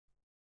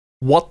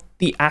what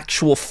the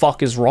actual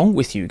fuck is wrong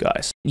with you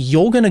guys?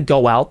 You're gonna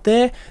go out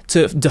there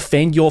to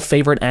defend your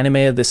favorite anime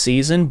of the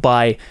season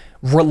by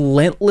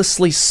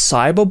relentlessly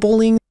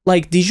cyberbullying?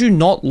 Like, did you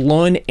not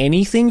learn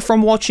anything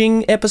from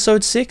watching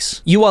episode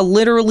 6? You are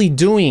literally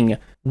doing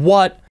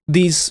what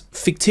these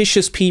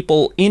fictitious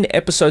people in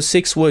episode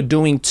 6 were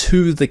doing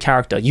to the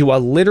character. You are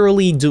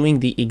literally doing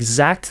the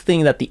exact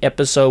thing that the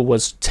episode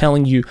was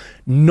telling you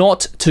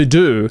not to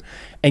do,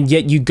 and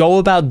yet you go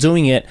about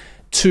doing it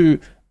to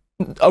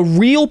a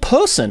real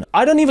person.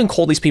 I don't even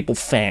call these people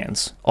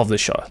fans of the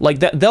show. Like,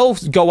 they'll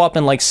go up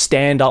and like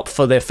stand up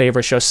for their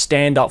favorite show,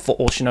 stand up for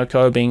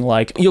Oshinoko, being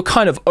like, you're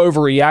kind of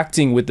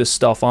overreacting with this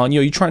stuff, aren't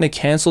you? You're trying to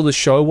cancel the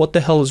show. What the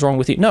hell is wrong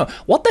with you? No,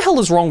 what the hell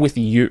is wrong with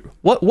you?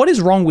 What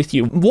is wrong with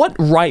you? What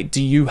right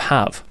do you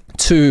have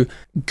to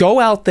go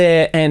out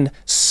there and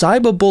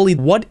cyberbully?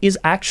 What is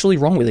actually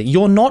wrong with it?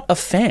 You're not a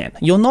fan.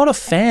 You're not a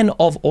fan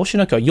of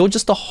Oshinoko. You're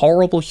just a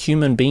horrible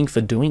human being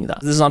for doing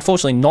that. This is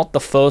unfortunately not the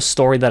first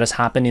story that has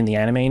happened in the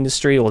anime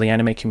industry or the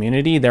anime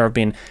community. There have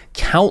been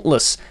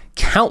countless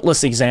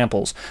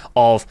examples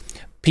of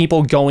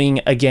people going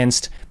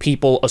against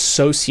people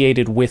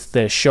associated with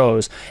their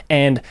shows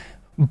and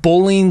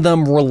bullying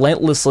them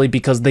relentlessly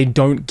because they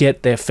don't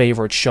get their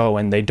favorite show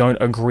and they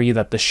don't agree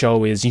that the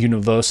show is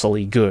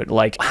universally good.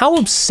 Like, how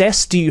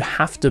obsessed do you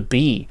have to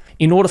be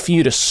in order for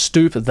you to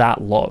stoop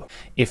that low?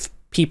 If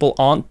people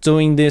aren't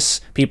doing this,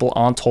 people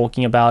aren't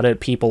talking about it,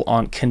 people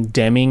aren't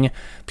condemning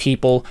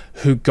people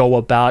who go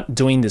about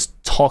doing this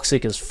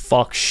toxic as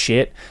fuck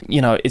shit,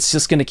 you know, it's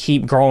just going to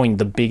keep growing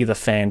the bigger the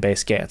fan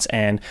base gets.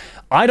 And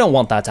I don't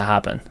want that to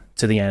happen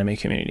to the anime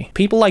community.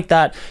 People like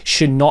that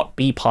should not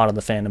be part of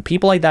the fandom.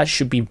 People like that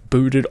should be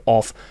booted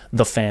off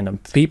the fandom.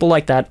 People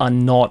like that are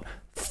not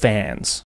fans.